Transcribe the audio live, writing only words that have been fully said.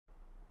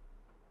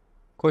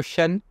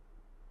Question: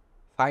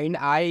 find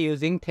I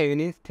using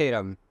Thevenin's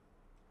theorem.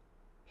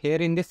 Here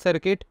in this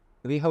circuit,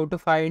 we have to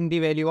find the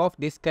value of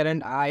this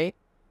current I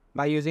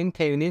by using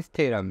Thevenin's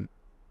theorem.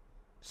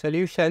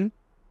 Solution: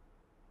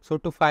 so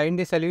to find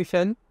the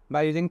solution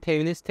by using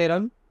Thevenin's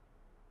theorem,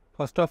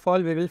 first of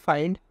all we will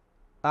find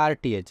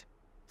RTH.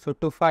 So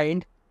to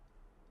find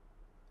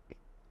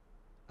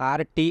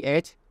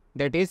RTH,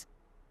 that is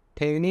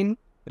Thevenin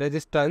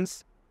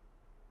resistance,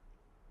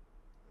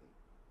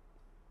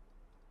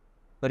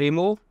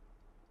 remove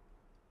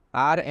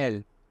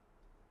RL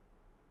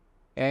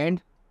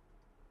and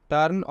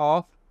turn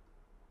off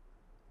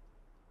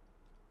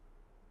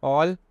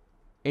all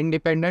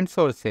independent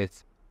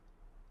sources.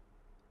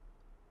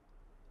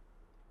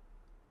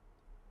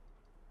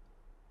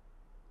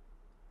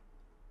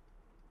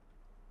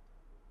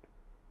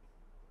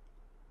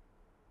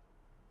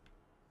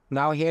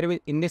 Now here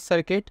in this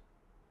circuit,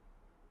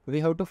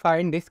 we have to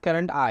find this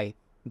current I.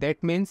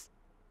 That means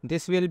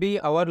this will be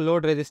our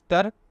load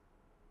resistor.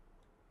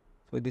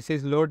 So this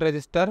is load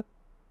resistor.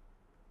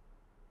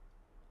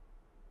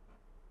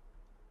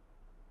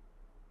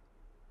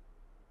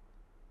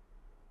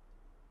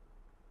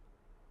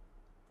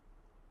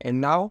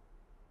 And now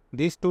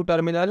these two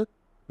terminal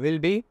will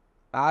be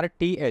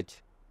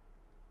RTH.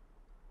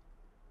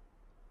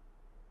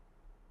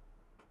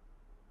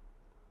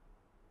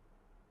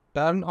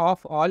 Turn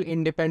off all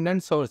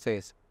independent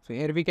sources. So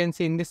here we can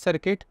see in this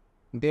circuit,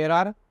 there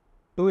are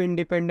two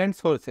independent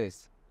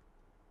sources.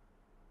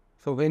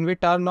 So when we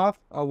turn off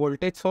a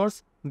voltage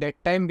source, that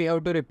time we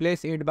have to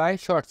replace it by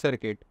short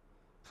circuit.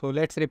 So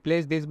let's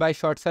replace this by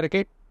short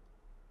circuit.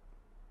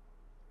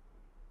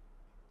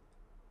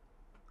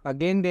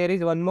 Again there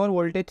is one more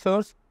voltage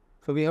source.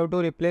 So we have to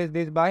replace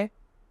this by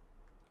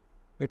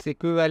its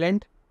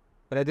equivalent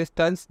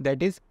resistance,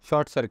 that is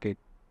short circuit.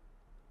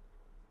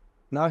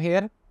 Now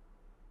here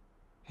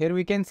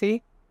we can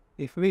see,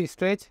 if we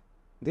stretch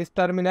this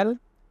terminal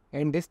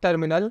and this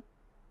terminal,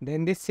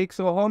 then this 6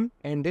 ohm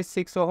and this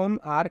 6 ohm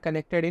are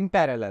connected in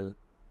parallel.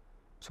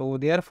 So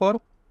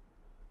therefore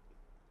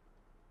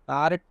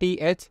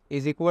RTH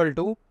is equal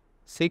to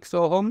 6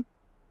 ohm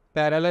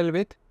parallel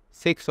with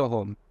 6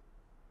 ohm.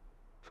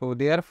 So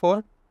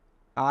therefore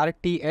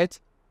RTH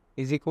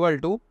is equal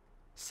to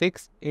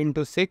 6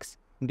 into 6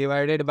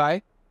 divided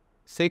by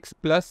 6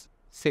 plus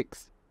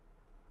 6.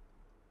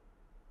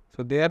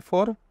 So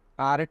therefore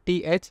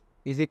RTH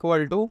is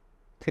equal to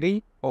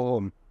 3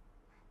 ohm.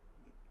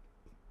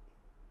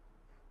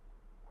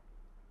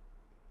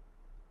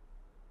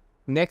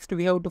 Next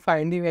we have to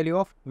find the value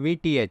of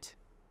VTH.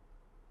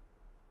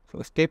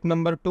 So step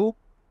number 2,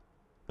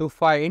 to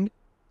find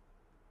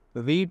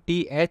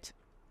VTH,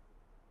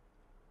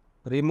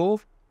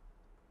 remove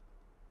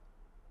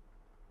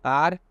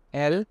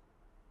RL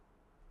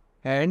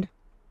and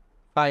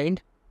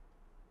find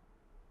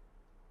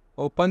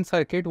open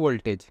circuit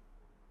voltage.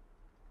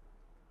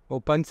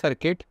 Open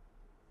circuit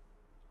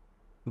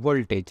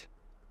voltage.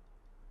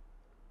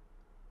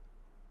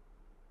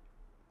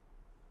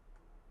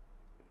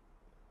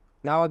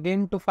 Now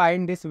again to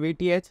find this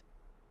VTH,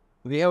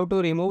 we have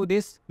to remove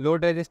this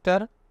load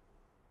resistor.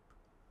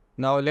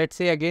 Now let's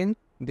say again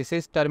this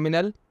is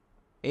terminal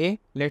A,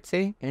 let's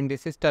say, and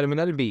this is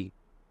terminal B.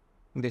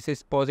 This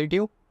is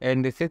positive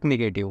and this is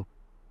negative.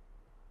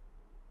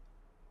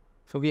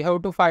 So we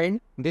have to find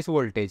this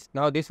voltage.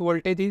 Now this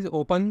voltage is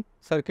open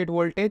circuit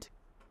voltage,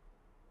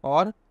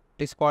 or it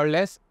is called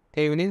as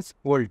Thevenin's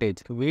voltage,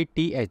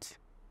 VTH.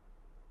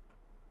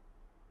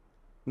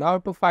 Now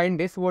to find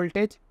this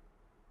voltage,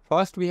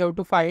 first we have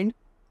to find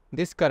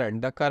this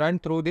current, the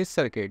current through this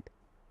circuit.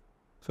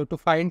 So to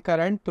find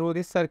current through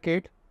this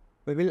circuit,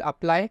 we will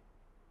apply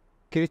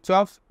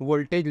Kirchhoff's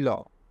voltage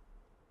law.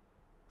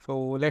 So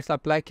let's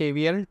apply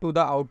KVL to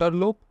the outer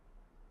loop.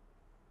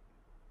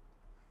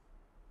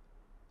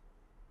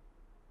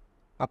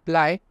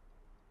 Apply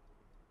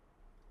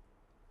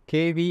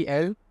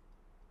KVL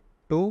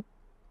to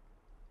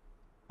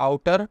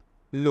outer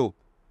loop.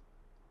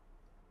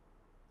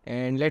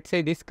 And let's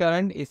say this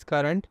current is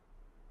current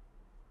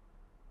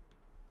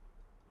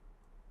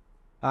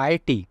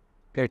IT,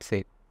 let's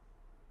say.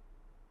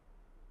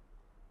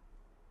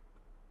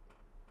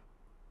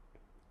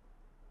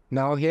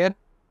 Now here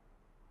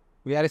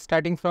we are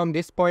starting from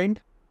this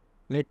point,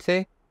 let's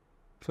say,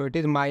 so it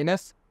is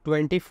minus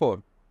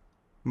 24,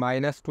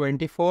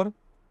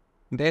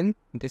 then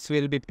this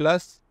will be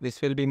plus,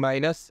 this will be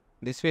minus,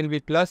 this will be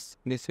plus,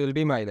 this will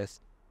be minus,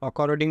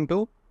 according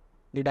to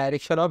the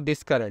direction of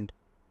this current.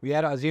 We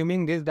are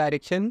assuming this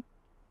direction,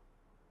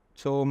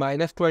 so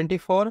minus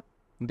 24,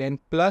 then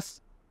plus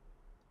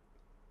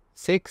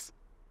 6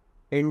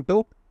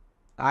 into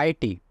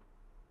IT,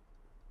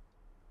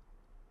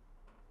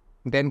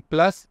 then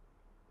plus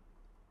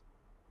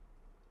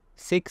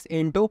 6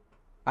 into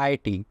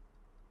IT,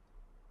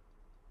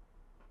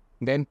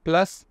 then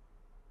plus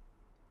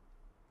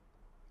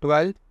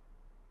 12.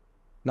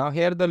 Now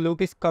here the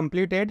loop is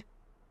completed,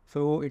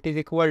 so it is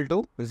equal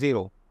to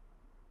 0.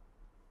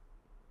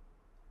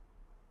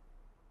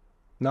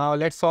 Now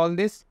let's solve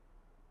this.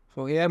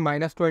 So here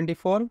minus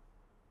 24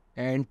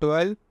 and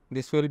 12,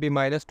 this will be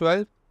minus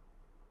 12,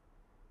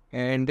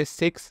 and this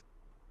 6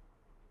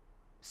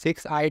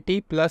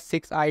 it plus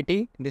 6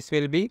 it, this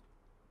will be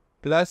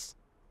plus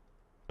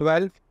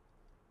 12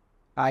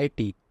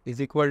 it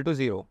is equal to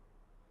 0.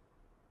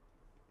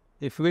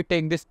 If we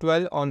take this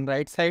 12 on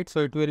right side,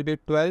 so it will be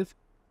 12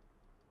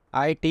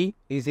 it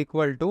is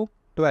equal to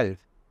 12.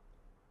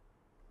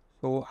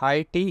 So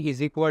it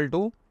is equal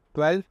to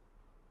 12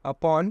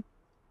 upon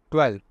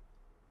 12,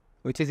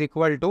 which is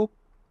equal to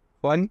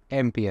 1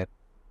 ampere.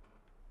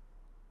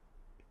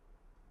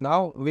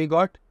 Now we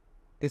got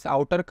this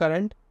outer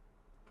current.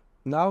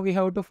 Now we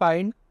have to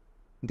find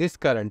this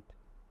current.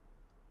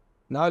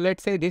 Now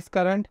let's say this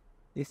current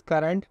is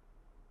current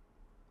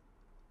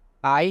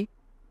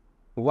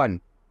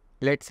I1.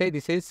 Let's say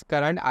this is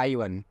current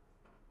I1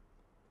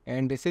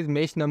 and this is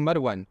mesh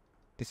number 1.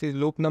 This is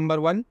loop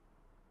number 1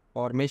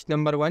 or mesh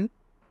number 1.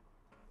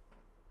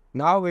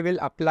 Now we will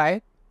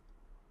apply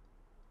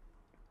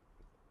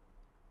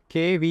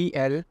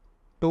KVL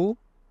to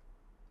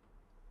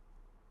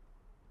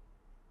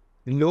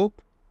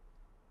loop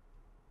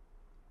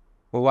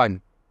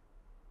 1.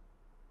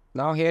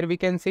 Now here we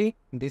can see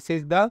this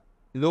is the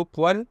loop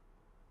 1.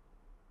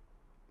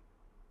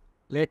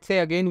 Let's say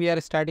again we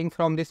are starting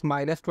from this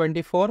minus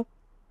 24.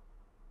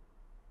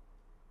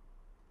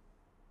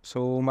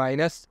 So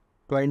minus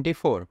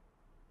 24.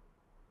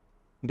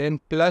 Then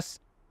plus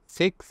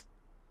 6.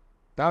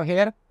 Now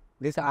here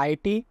this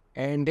IT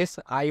and this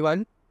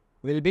I1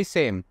 will be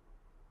same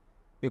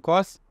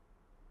because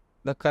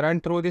the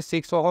current through this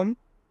 6 ohm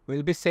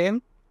will be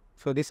same.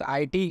 So this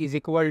IT is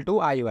equal to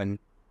I1.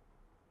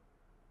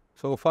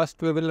 So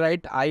first we will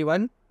write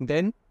I1,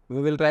 then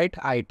we will write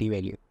IT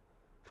value.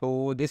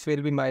 So this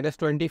will be minus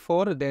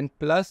 24, then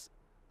plus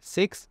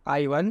 6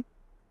 I1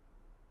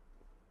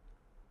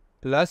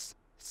 plus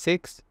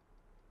 6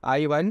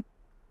 I1,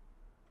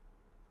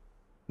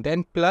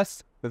 then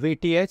plus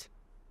VTH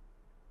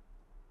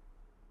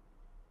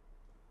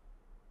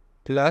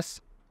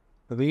plus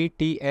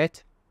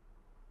VTH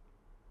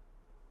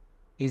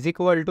is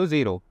equal to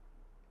 0.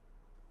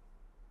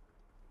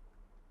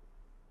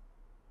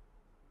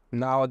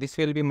 Now this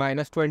will be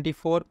minus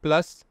 24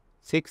 plus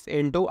 6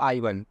 into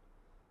I1.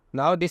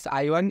 Now this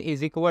I1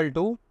 is equal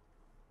to,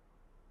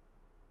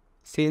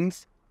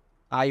 since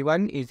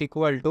I1 is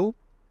equal to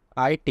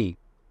IT.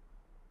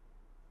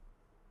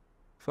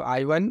 So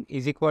I1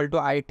 is equal to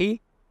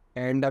IT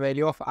and the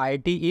value of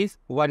IT is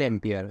 1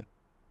 ampere.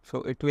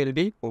 So it will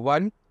be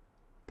 1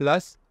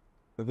 plus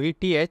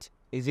VTH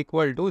is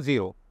equal to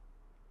 0.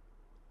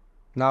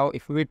 Now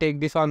if we take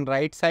this on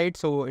right side,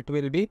 so it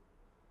will be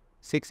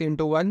 6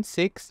 into 1,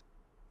 6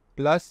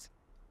 plus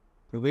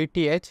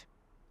VTH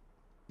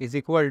is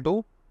equal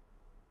to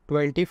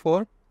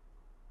 24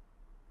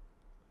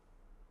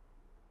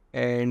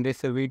 and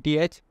this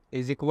VTH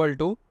is equal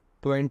to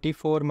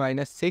 24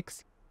 minus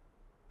 6.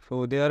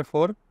 So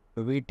therefore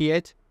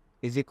VTH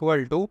is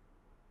equal to,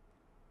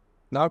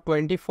 now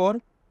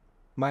 24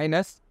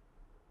 minus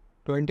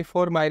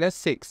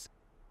 6.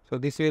 So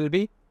this will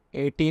be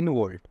 18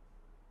 volt.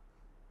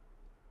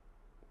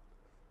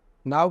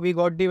 Now we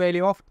got the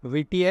value of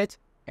VTH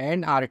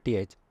and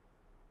RTH,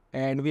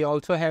 and we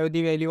also have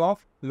the value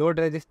of load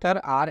resistor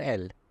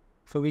RL.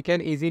 So we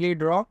can easily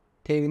draw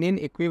Thevenin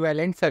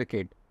equivalent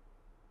circuit.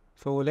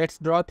 So let's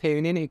draw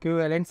Thevenin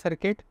equivalent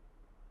circuit.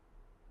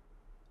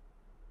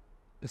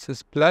 This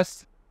is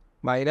plus,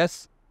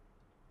 minus,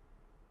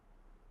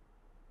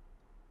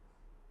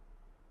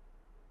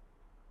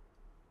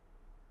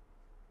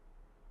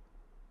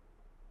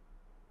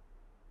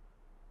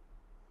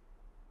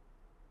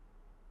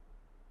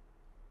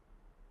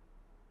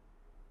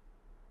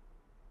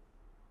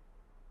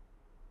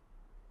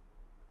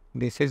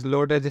 this is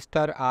load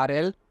resistor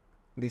RL,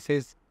 this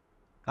is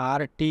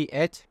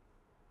RTH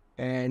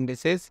and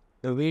this is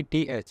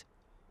VTH.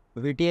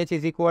 VTH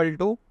is equal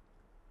to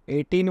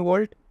 18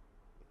 volt,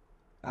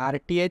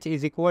 RTH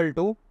is equal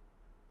to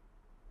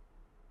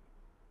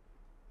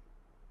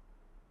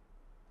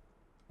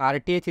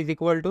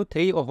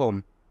 3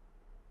 ohm.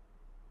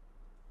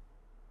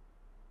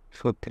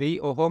 So 3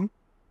 ohm.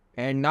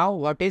 And now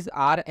what is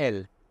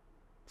RL?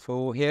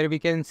 So here we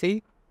can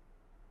see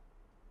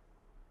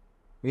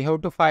we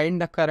have to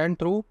find the current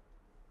through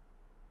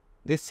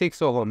this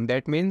 6 ohm.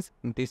 That means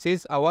this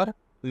is our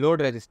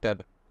load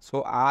resistor.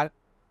 So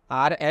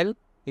RL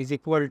is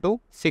equal to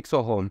 6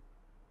 ohm.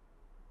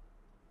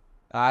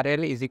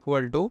 RL is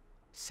equal to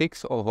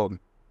 6 ohm.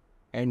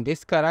 And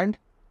this current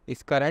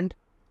is current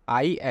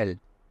IL.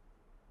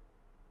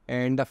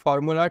 And the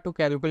formula to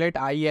calculate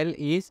IL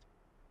is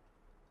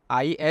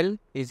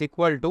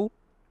equal to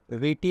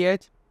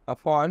VTH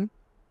upon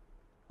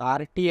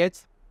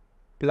RTH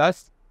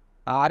plus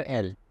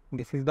RL.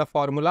 This is the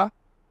formula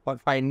for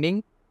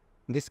finding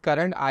this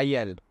current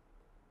IL.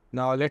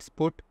 Now let's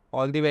put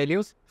all the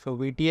values. So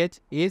VTH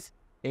is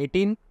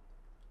 18,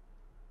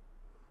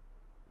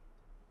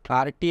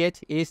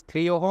 RTH is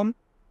 3 ohm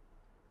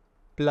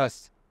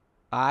plus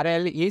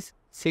RL is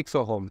 6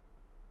 ohm.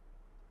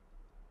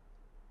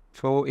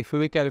 So if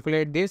we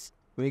calculate this,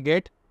 we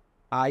get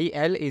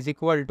IL is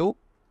equal to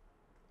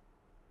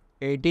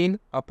 18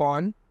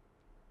 upon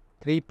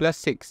 3 plus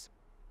 6.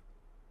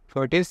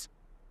 So it is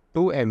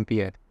 2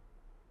 ampere.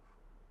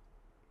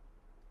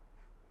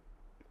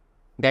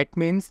 That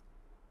means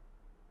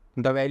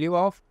the value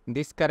of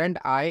this current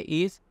I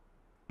is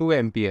 2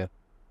 ampere.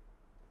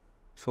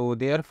 So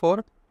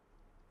therefore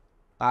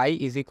I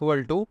is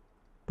equal to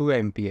 2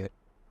 ampere.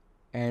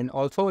 And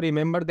also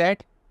remember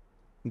that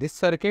this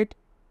circuit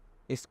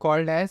is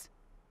called as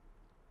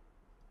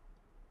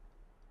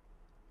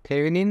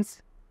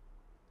Thevenin's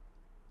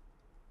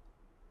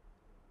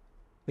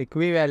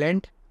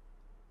equivalent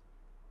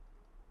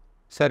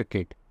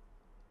circuit.